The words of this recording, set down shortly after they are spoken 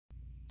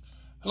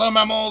Hello,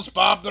 MAMMALS.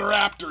 Bob the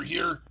Raptor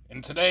here,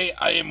 and today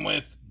I am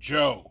with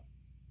Joe.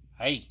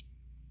 Hey,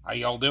 how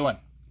y'all doing?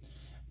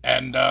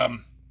 And,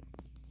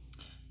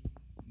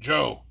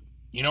 Joe,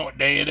 you know what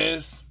day it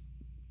is?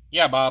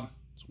 Yeah, Bob,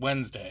 it's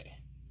Wednesday.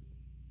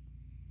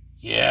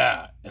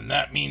 Yeah, and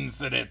that means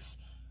that it's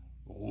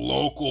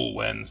Local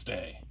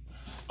Wednesday.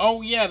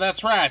 Oh, yeah,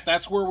 that's right.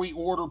 That's where we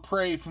order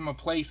prey from a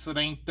place that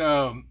ain't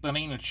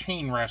a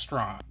chain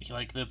restaurant.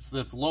 Like,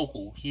 that's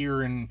local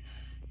here in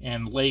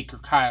Lake or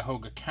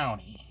Cuyahoga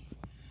County.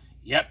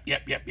 Yep.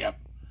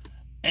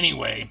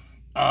 Anyway,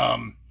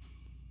 I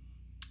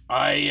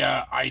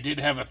did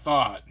have a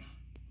thought.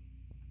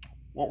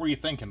 What were you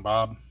thinking,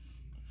 Bob?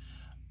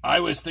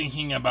 I was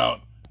thinking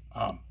about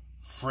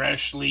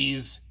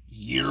Freshley's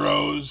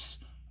Gyros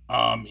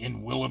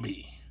in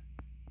Willoughby.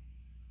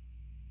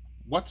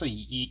 What's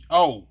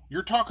oh,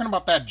 you're talking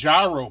about that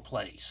Gyro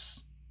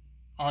place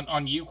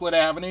on Euclid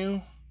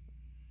Avenue?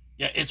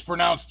 Yeah, it's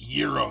pronounced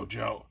Gyro,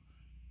 Joe.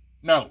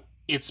 No,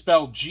 it's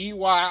spelled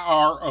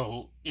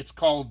Gyro. It's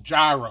called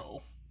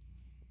Gyro.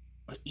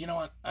 But you know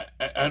what?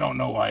 I don't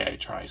know why I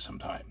try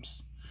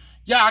sometimes.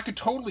 Yeah, I could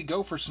totally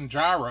go for some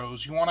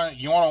gyros. You wanna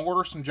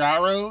order some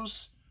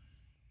gyros?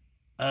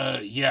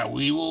 Yeah,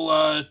 we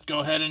will go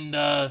ahead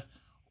and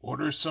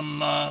order some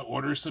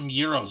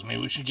gyros.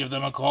 Maybe we should give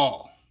them a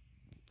call.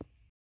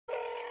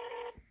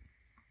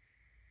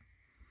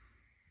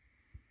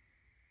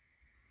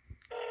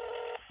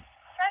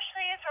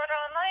 Freshley's order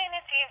online.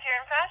 It's easier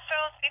and faster.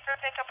 Will it be for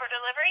pickup or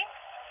delivery?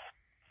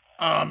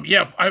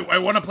 Yeah, I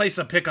want to place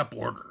a pickup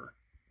order.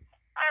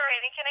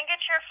 Alrighty, can I get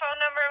your phone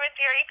number with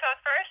the area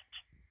code first?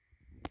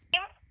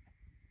 Name?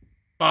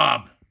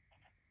 Bob.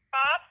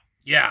 Bob?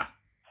 Yeah.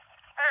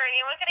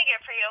 Alrighty, what can I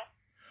get for you?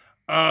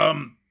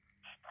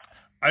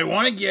 I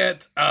want to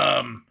get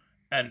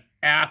an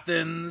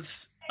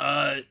Athens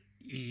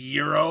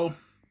gyro.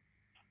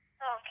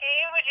 Okay,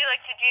 would you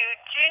like to do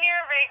junior,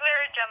 regular,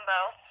 or jumbo?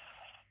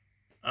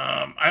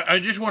 I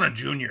just want a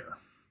junior.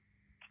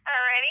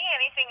 Alrighty,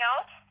 anything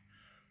else?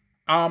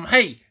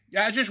 Hey,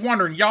 I just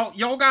wondering,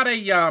 y'all got a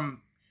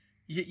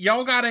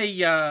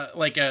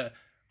like a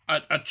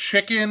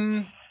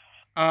chicken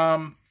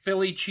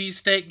Philly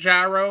cheesesteak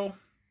gyro?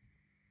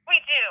 We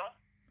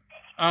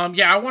do.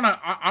 Yeah, I want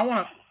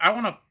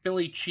a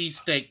Philly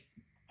cheesesteak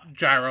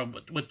gyro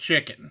with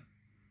chicken.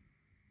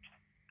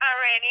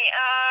 Alrighty,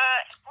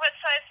 what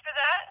size for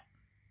that?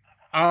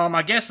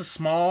 I guess a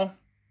small.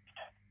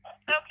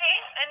 Okay,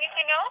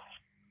 anything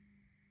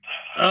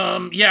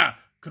else? Yeah.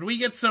 Could we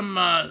get some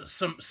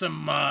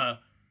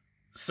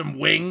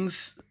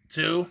wings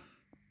too?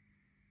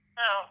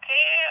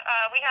 Okay,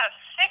 we have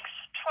 6,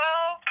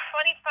 12,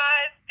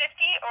 25,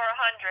 50, or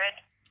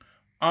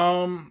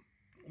 100.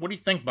 What do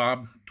you think,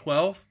 Bob?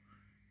 12?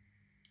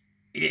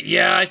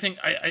 Yeah, I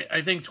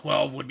think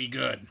 12 would be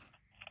good.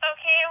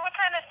 Okay, what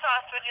kind of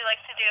sauce would you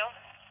like to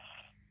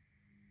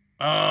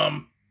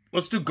do?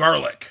 Let's do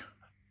garlic.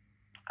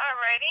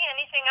 Alrighty,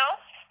 anything else?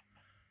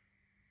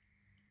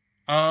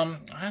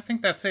 I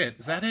think that's it.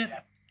 Is that it?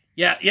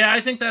 Yeah, I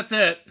think that's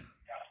it.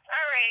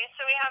 Alrighty,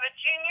 so we have a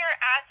junior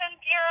Athens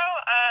gyro,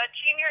 a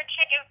junior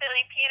chicken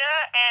Philly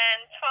pita,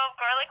 and 12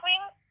 garlic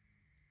wings.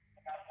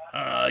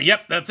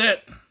 Yep, that's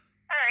it.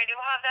 Alrighty,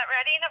 we'll have that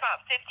ready in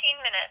about 15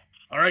 minutes.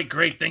 All right,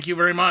 great. Thank you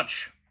very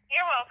much.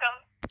 You're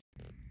welcome.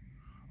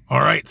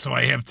 All right, so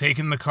I have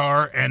taken the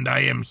car and I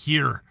am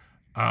here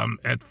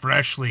at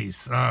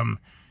Freshley's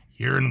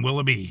here in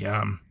Willoughby.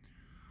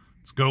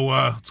 Let's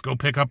go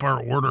pick up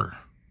our order.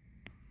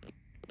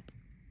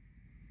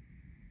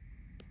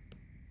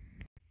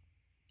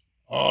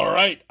 All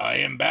right, I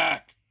am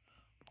back.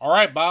 All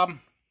right, Bob,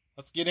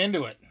 let's get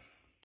into it.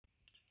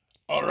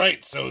 All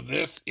right, so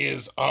this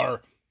is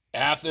our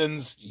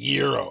Athens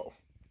gyro.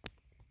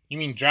 You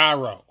mean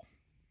gyro?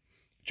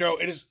 Joe,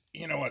 it is,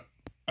 you know what?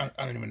 I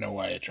don't even know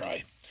why I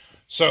try.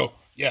 So,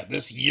 yeah,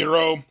 this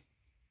gyro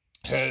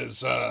has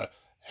the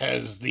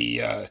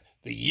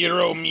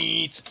gyro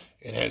meat,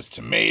 it has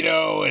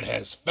tomato, it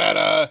has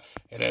feta,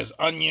 it has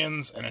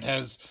onions, and it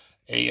has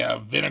a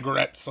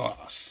vinaigrette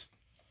sauce.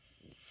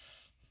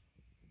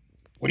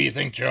 What do you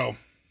think, Joe?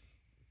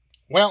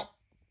 Well,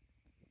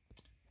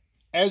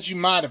 as you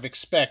might have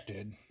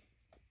expected,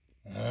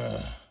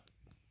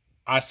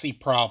 I see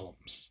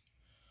problems.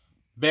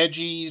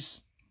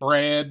 Veggies,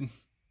 bread,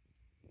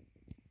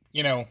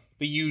 you know,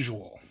 the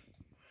usual.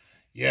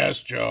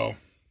 Yes, Joe.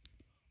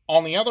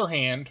 On the other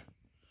hand,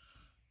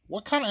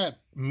 what kind of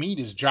meat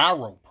is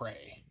gyro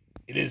prey?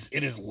 It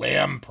is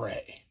lamb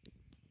prey.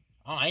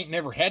 I ain't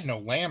never had no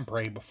lamb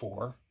prey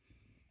before.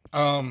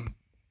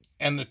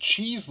 And the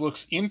cheese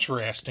looks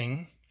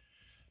interesting.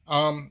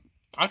 I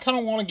kind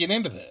of want to get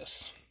into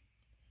this.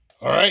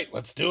 All right,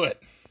 let's do it.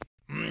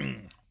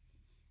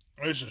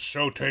 This is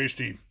so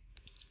tasty.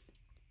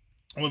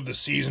 I love the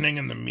seasoning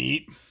and the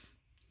meat.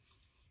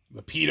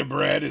 The pita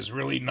bread is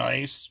really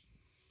nice.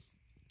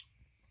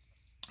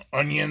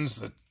 Onions,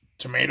 the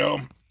tomato,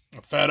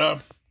 the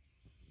feta.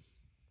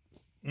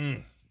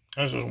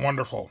 This is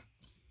wonderful.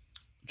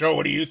 Joe,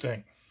 what do you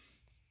think?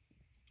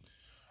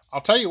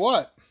 I'll tell you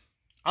what.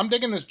 I'm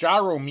digging this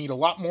gyro meat a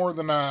lot more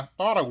than I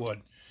thought I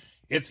would.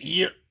 It's,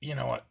 you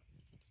know what?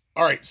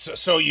 All right,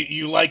 so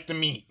you like the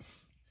meat.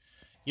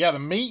 Yeah, the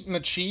meat and the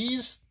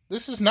cheese,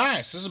 this is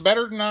nice. This is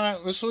better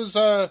than this was,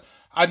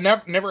 I've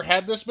never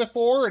had this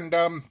before,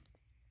 and,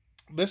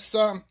 this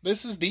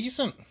is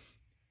decent.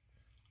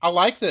 I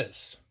like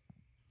this.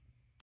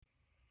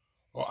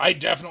 Well, I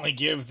definitely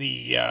give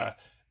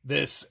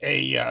this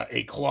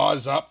a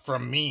claws up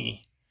from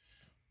me.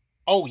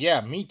 Oh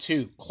yeah, me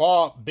too.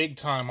 Claw big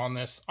time on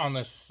this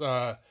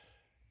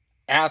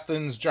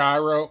Athens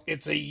gyro.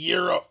 It's a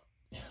gyro.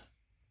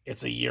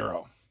 It's a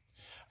gyro.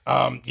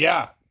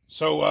 Yeah.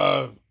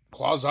 So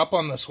claws up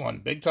on this one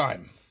big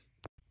time.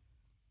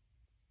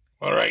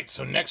 All right.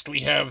 So next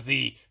we have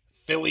the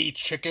Philly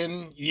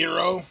chicken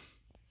gyro.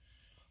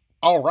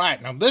 All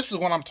right. Now this is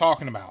what I'm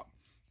talking about.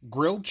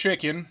 Grilled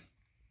chicken.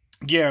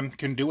 Again,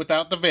 can do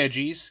without the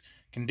veggies,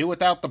 can do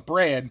without the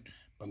bread,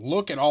 but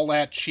look at all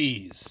that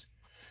cheese.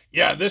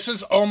 Yeah, this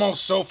is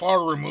almost so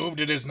far removed,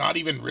 it is not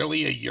even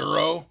really a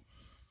gyro.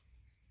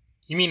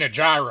 You mean a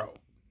gyro.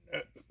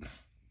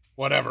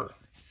 Whatever.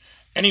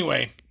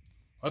 Anyway,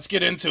 let's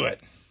get into it.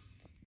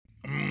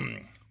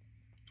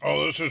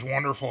 Oh, this is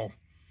wonderful.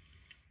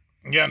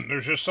 Again,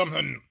 there's just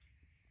something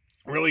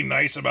really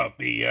nice about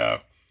the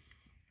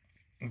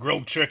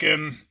grilled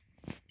chicken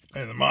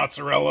and the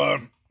mozzarella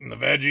and the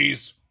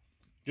veggies.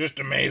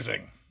 Just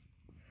amazing.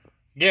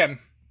 Again,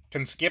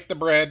 can skip the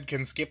bread,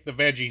 can skip the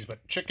veggies,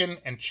 but chicken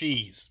and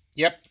cheese.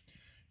 Yep,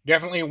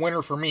 definitely a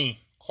winner for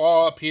me.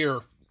 Claw up here.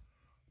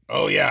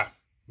 Oh yeah,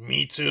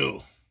 me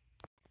too.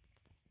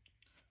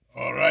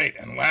 All right,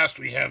 and last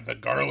we have the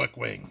garlic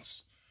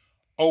wings.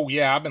 Oh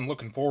yeah, I've been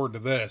looking forward to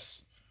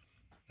this.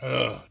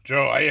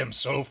 Joe, I am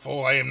so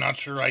full, I am not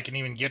sure I can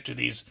even get to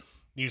these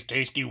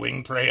tasty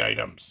wing tray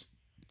items.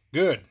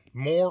 Good.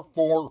 More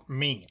for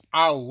me.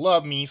 I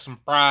love me some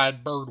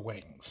fried bird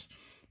wings.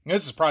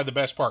 This is probably the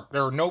best part.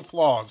 There are no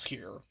flaws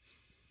here.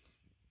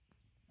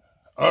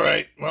 All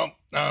right. Well,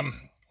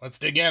 let's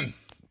dig in.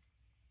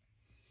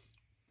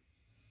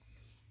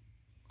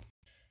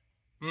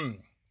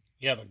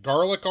 Yeah, the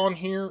garlic on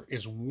here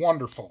is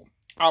wonderful.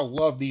 I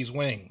love these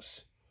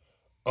wings.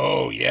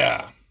 Oh,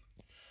 yeah.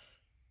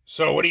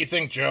 So, what do you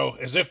think, Joe?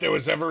 As if there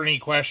was ever any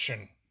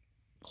question.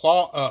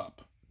 Claw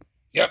up.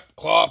 Yep,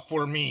 claw up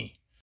for me.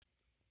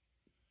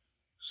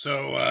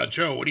 So,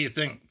 Joe, what do you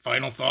think?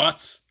 Final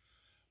thoughts?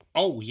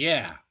 Oh,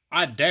 yeah.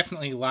 I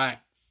definitely like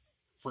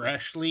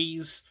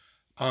Freshley's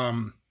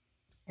on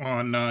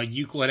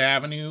Euclid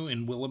Avenue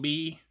in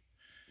Willoughby.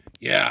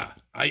 Yeah,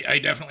 I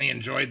definitely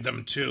enjoyed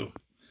them, too.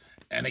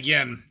 And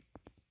again,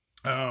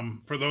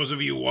 for those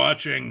of you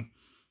watching,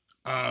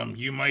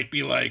 you might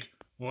be like,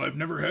 well, I've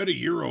never had a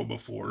gyro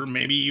before.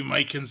 Maybe you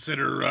might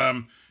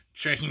consider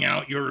checking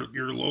out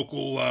your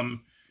local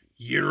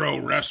gyro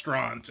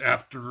restaurant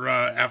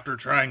after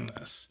trying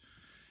this.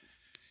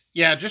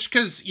 Yeah, just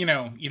because, you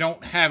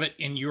don't have it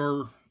in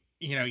your,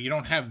 you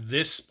don't have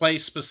this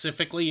place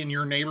specifically in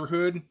your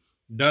neighborhood,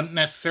 doesn't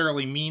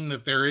necessarily mean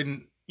that there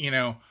isn't,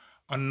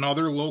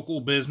 another local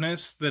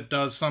business that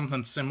does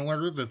something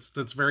similar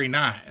that's very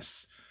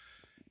nice.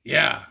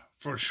 Yeah,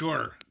 for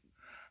sure.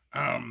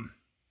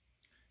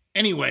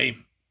 Anyway,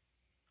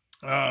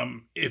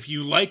 if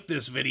you like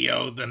this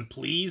video, then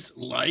please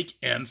like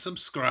and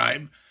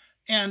subscribe.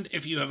 And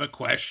if you have a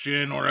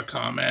question or a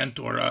comment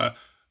or a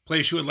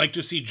place you would like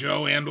to see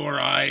Joe and or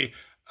I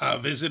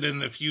visit in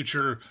the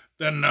future,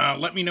 then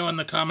let me know in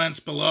the comments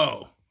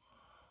below.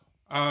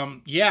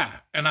 Yeah,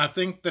 and I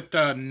think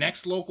that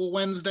next Local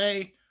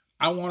Wednesday,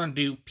 I want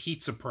to do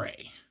Pizza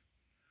Pray.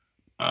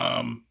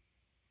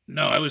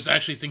 No, I was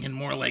actually thinking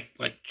more like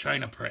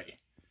China Pray.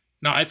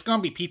 No, it's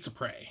gonna be Pizza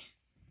Pray.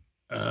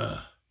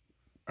 All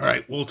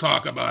right, we'll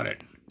talk about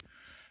it.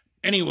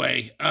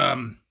 Anyway,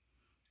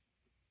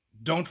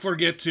 don't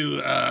forget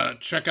to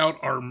check out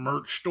our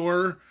merch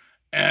store.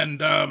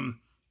 And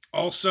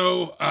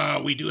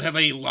also, we do have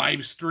a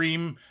live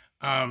stream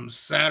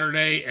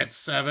Saturday at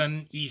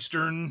 7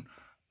 Eastern.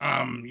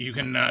 You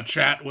can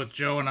chat with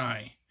Joe and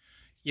I.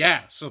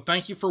 Yeah, so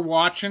thank you for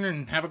watching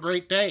and have a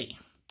great day.